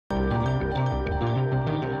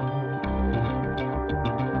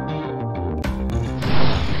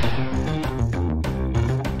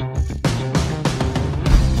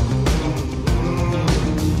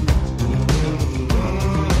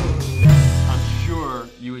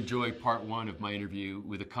enjoy part one of my interview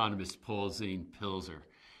with economist Paul Zane Pilzer.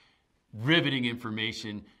 Riveting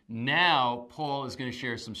information. Now, Paul is going to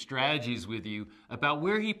share some strategies with you about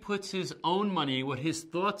where he puts his own money, what his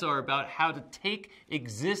thoughts are about how to take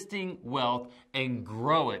existing wealth and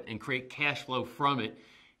grow it and create cash flow from it.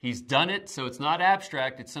 He's done it, so it's not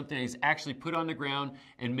abstract. It's something he's actually put on the ground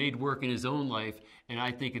and made work in his own life, and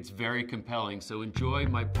I think it's very compelling. So enjoy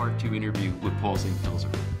my part two interview with Paul Zane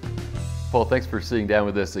Pilzer. Paul, thanks for sitting down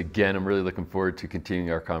with us again. I'm really looking forward to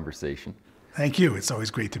continuing our conversation. Thank you. It's always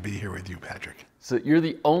great to be here with you, Patrick. So you're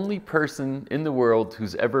the only person in the world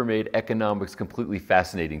who's ever made economics completely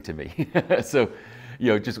fascinating to me. So,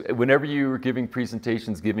 just whenever you were giving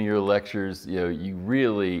presentations, giving your lectures, you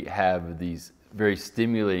really have these very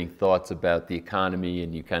stimulating thoughts about the economy,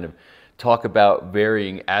 and you kind of talk about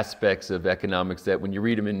varying aspects of economics that when you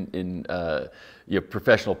read them in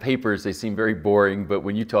professional papers, they seem very boring, but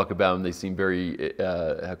when you talk about them, they seem very,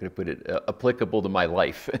 how can I put it, applicable to my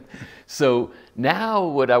life. So now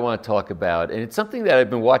what I want to talk about, and it's something that I've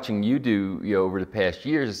been watching you do over the past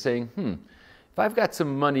years, is saying, if I've got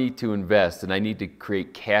some money to invest and I need to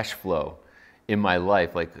create cash flow in my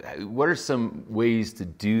life, like what are some ways to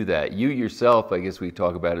do that? You yourself, I guess we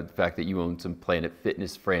talk about it, the fact that you own some Planet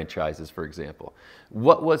Fitness franchises, for example.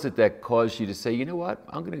 What was it that caused you to say, you know what,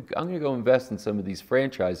 I'm gonna go invest in some of these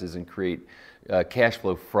franchises and create cash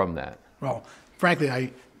flow from that? Well,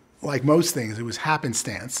 frankly, like most things, it was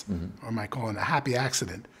happenstance, or I might call it a happy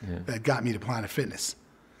accident, that got me to Planet Fitness.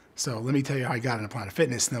 So let me tell you how I got into Planet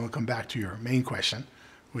Fitness, and then we'll come back to your main question,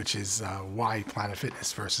 which is why Planet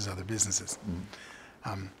Fitness versus other businesses.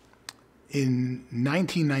 In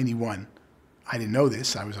 1991, I didn't know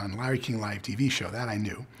this, I was on Larry King Live TV show, that I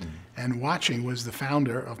knew, and watching was the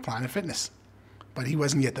founder of Planet Fitness. But he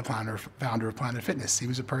wasn't yet the founder of Planet Fitness. He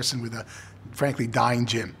was a person with a, frankly, dying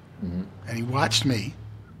gym. And he watched me,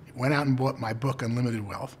 went out and bought my book, Unlimited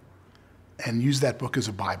Wealth, and used that book as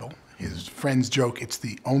a Bible. His friends joke it's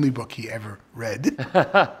the only book he ever read.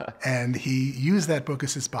 And he used that book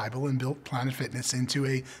as his Bible and built Planet Fitness into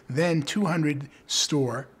a then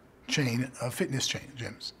 200-store chain of fitness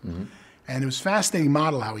gyms. And it was a fascinating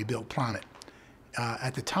model how he built Planet.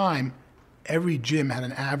 At the time, every gym had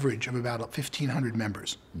an average of about 1,500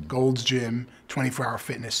 members. Gold's Gym, 24-Hour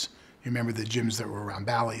Fitness. You remember the gyms that were around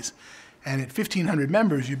Bally's. And at 1,500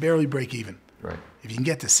 members, you barely break even. Right. If you can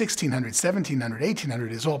get to 1,600, 1,700,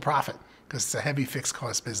 1,800, it's all profit because it's a heavy fixed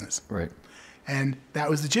cost business. Right. And that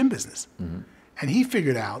was the gym business. And he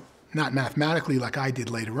figured out, not mathematically like I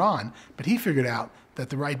did later on, but he figured out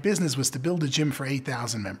that the right business was to build a gym for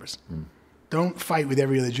 8,000 members. Don't fight with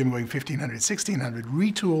every other gym going 1,500, 1,600.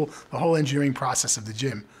 Retool the whole engineering process of the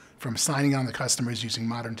gym from signing on the customers using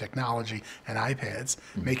modern technology and iPads,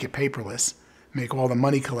 make it paperless, make all the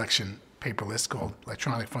money collection paperless, called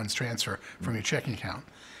electronic funds transfer from your checking account.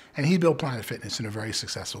 And he built Planet Fitness in a very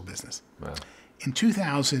successful business. Wow. In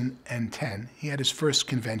 2010, he had his first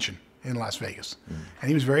convention in Las Vegas. And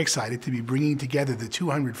he was very excited to be bringing together the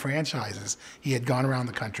 200 franchises he had gone around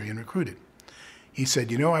the country and recruited. He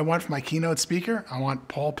said, I want for my keynote speaker, I want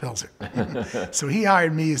Paul Pilzer. So he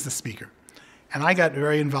hired me as the speaker. And I got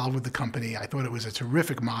very involved with the company. I thought it was a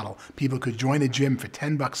terrific model. People could join a gym for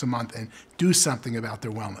 $10 a month and do something about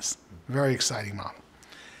their wellness. Very exciting model.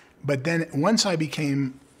 But then once I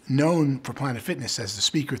became known for Planet Fitness as the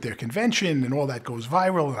speaker at their convention and all that goes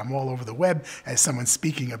viral and I'm all over the web as someone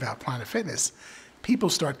speaking about Planet Fitness, people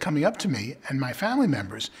start coming up to me and my family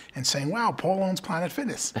members and saying, wow, Paul owns Planet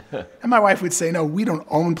Fitness. And my wife would say, no, we don't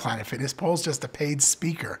own Planet Fitness. Paul's just a paid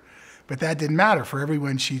speaker. But that didn't matter. For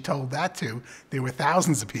everyone she told that to, there were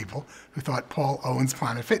thousands of people who thought Paul owns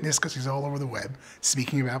Planet Fitness because he's all over the web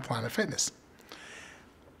speaking about Planet Fitness.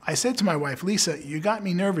 I said to my wife, Lisa, you got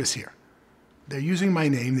me nervous here. They're using my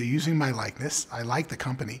name, they're using my likeness. I like the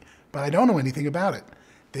company, but I don't know anything about it.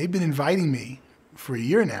 They've been inviting me for a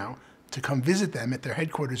year now to come visit them at their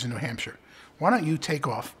headquarters in New Hampshire. Why don't you take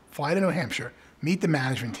off, fly to New Hampshire, meet the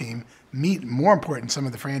management team, meet, more important, some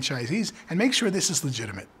of the franchisees, and make sure this is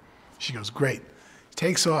legitimate. She goes, great.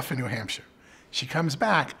 Takes off in New Hampshire. She comes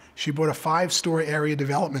back, she bought a 5-store area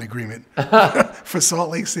development agreement for Salt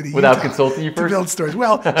Lake City, Utah. Without consulting you first? To build stores.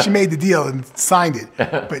 Well, she made the deal and signed it,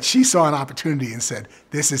 but she saw an opportunity and said,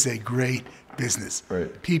 this is a great business.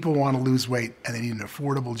 Right. People want to lose weight and they need an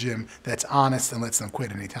affordable gym that's honest and lets them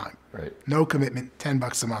quit anytime. Right. No commitment,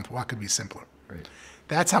 $10 a month. What could be simpler? Right.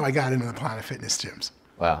 That's how I got into the Planet Fitness gyms.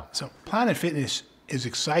 Wow. So Planet Fitness is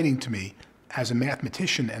exciting to me as a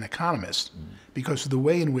mathematician and economist because of the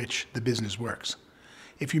way in which the business works.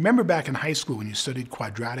 If you remember back in high school when you studied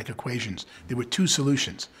quadratic equations, there were two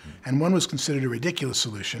solutions. And one was considered a ridiculous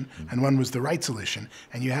solution, and one was the right solution.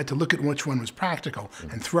 And you had to look at which one was practical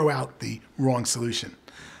and throw out the wrong solution.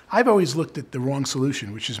 I've always looked at the wrong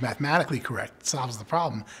solution, which is mathematically correct, solves the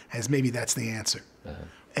problem, as maybe that's the answer.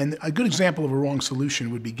 And a good example of a wrong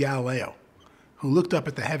solution would be Galileo, who looked up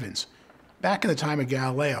at the heavens. Back in the time of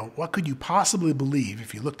Galileo, what could you possibly believe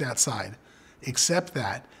if you looked outside, except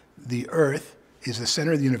that the Earth is the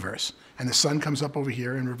center of the universe, and the sun comes up over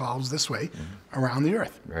here and revolves this way around the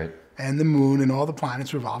Earth. Right. And the moon and all the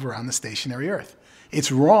planets revolve around the stationary Earth.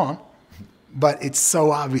 It's wrong, but it's so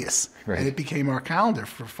obvious. Right. And it became our calendar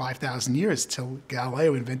for 5,000 years till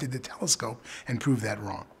Galileo invented the telescope and proved that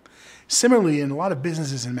wrong. Similarly, in a lot of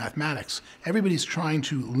businesses in mathematics, everybody's trying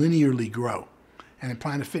to linearly grow. And in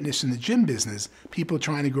Planet Fitness in the gym business, people are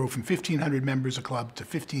trying to grow from 1,500 members a club to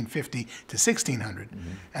 1,550 to 1,600.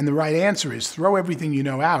 And the right answer is throw everything you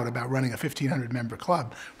know out about running a 1,500 member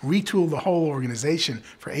club, retool the whole organization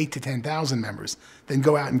for 8 to 10,000 members, then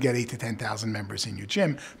go out and get 8 to 10,000 members in your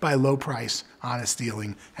gym by low price, honest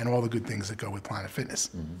dealing, and all the good things that go with Planet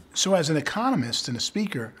Fitness. So as an economist and a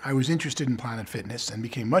speaker, I was interested in Planet Fitness and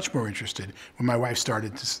became much more interested when my wife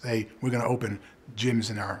started to say, we're going to open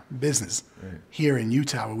gyms in our business here in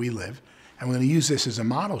Utah where we live. And we're going to use this as a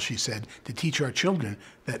model, she said, to teach our children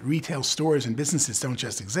that retail stores and businesses don't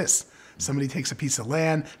just exist. Somebody takes a piece of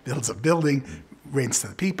land, builds a building, rents to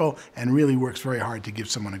the people, and really works very hard to give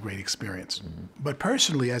someone a great experience. But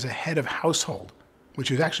personally, as a head of household, which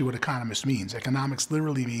is actually what economist means. Economics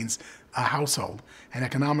literally means a household, and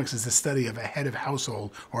economics is the study of a head of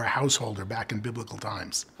household or a householder back in biblical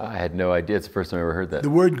times. I had no idea. It's the first time I ever heard that. The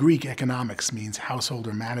word Greek economics means household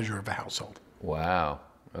or manager of a household. Wow.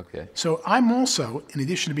 Okay. So I'm also, in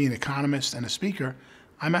addition to being an economist and a speaker,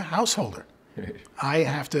 I'm a householder. I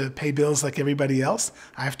have to pay bills like everybody else.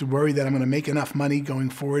 I have to worry that I'm going to make enough money going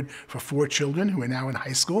forward for 4 children who are now in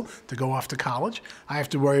high school to go off to college. I have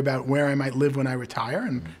to worry about where I might live when I retire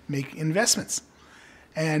and make investments.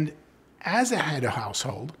 And as a head of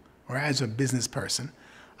household, or as a business person,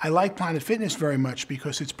 I like Planet Fitness very much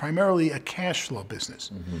because it's primarily a cash flow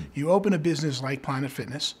business. You open a business like Planet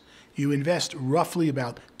Fitness, you invest roughly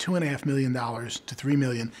about $2.5 million to $3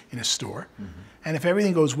 million in a store. And if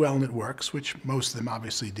everything goes well and it works, which most of them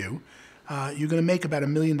obviously do, you're going to make about $1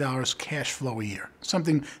 million cash flow a year.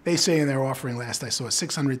 Something they say in their offering last I saw is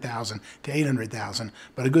 $600,000 to $800,000,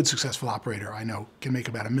 but a good successful operator I know can make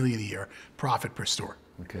about $1 million a year profit per store.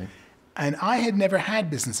 Okay. And I had never had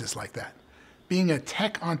businesses like that. Being a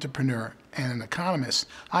tech entrepreneur and an economist,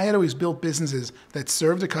 I had always built businesses that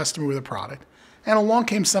served the customer with a product. And along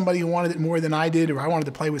came somebody who wanted it more than I did, or I wanted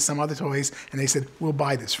to play with some other toys, and they said, we'll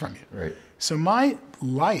buy this from you. Right. So my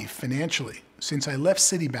life financially, since I left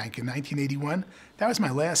Citibank in 1981, that was my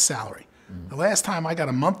last salary. The last time I got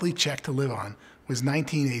a monthly check to live on was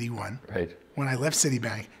 1981, Right. when I left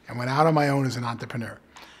Citibank and went out on my own as an entrepreneur.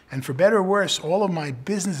 And for better or worse, all of my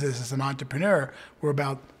businesses as an entrepreneur were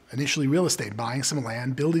about initially real estate, buying some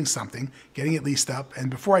land, building something, getting it leased up, and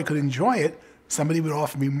before I could enjoy it, somebody would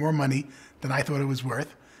offer me more money than I thought it was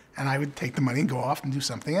worth, and I would take the money and go off and do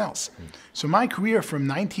something else. So my career from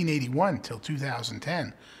 1981 till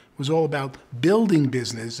 2010 was all about building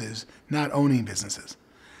businesses, not owning businesses.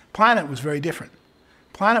 Planet was very different.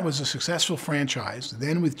 Planet was a successful franchise,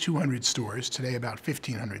 then with 200 stores, today about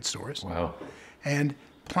 1,500 stores. Wow. And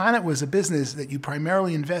Planet was a business that you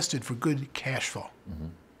primarily invested for good cash flow.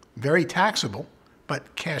 Very taxable,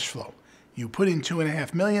 but cash flow. You put in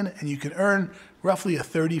 $2.5 million and you can earn roughly a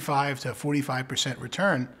 35 to 45%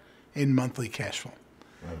 return in monthly cash flow.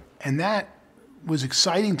 Wow. And that was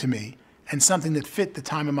exciting to me and something that fit the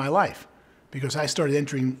time of my life because I started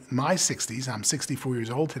entering my 60s. I'm 64 years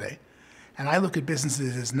old today. And I look at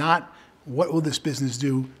businesses as not what will this business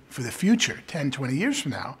do for the future, 10, 20 years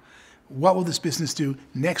from now. What will this business do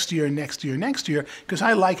next year, next year, next year? Because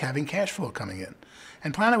I like having cash flow coming in.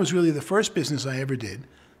 And Planet was really the first business I ever did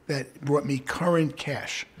that brought me current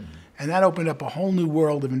cash. And that opened up a whole new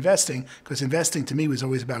world of investing because investing to me was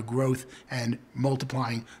always about growth and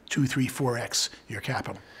multiplying 2, 3, 4x your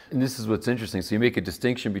capital. And this is what's interesting. So you make a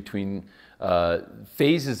distinction between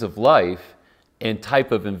phases of life and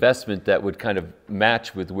type of investment that would kind of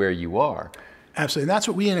match with where you are. Absolutely. And that's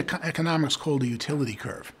what we in economics call the utility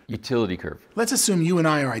curve. Utility curve. Let's assume you and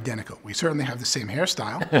I are identical. We certainly have the same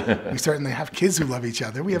hairstyle. We certainly have kids who love each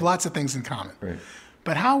other. We have lots of things in common. Right.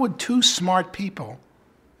 But how would 2 smart people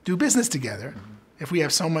do business together if we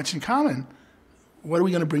have so much in common? What are we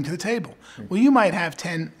going to bring to the table? Well, you might have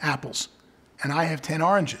 10 apples, and I have 10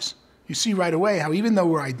 oranges. You see right away how even though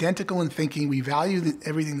we're identical in thinking, we value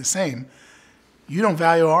everything the same, You don't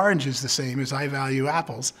value oranges the same as I value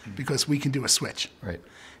apples because we can do a switch. Right.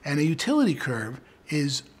 And a utility curve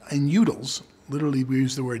is in utils, literally we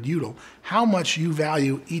use the word util, how much you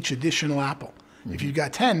value each additional apple. If you've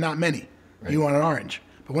got 10, not many. Right. You want an orange.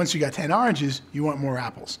 But once you got 10 oranges, you want more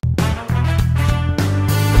apples.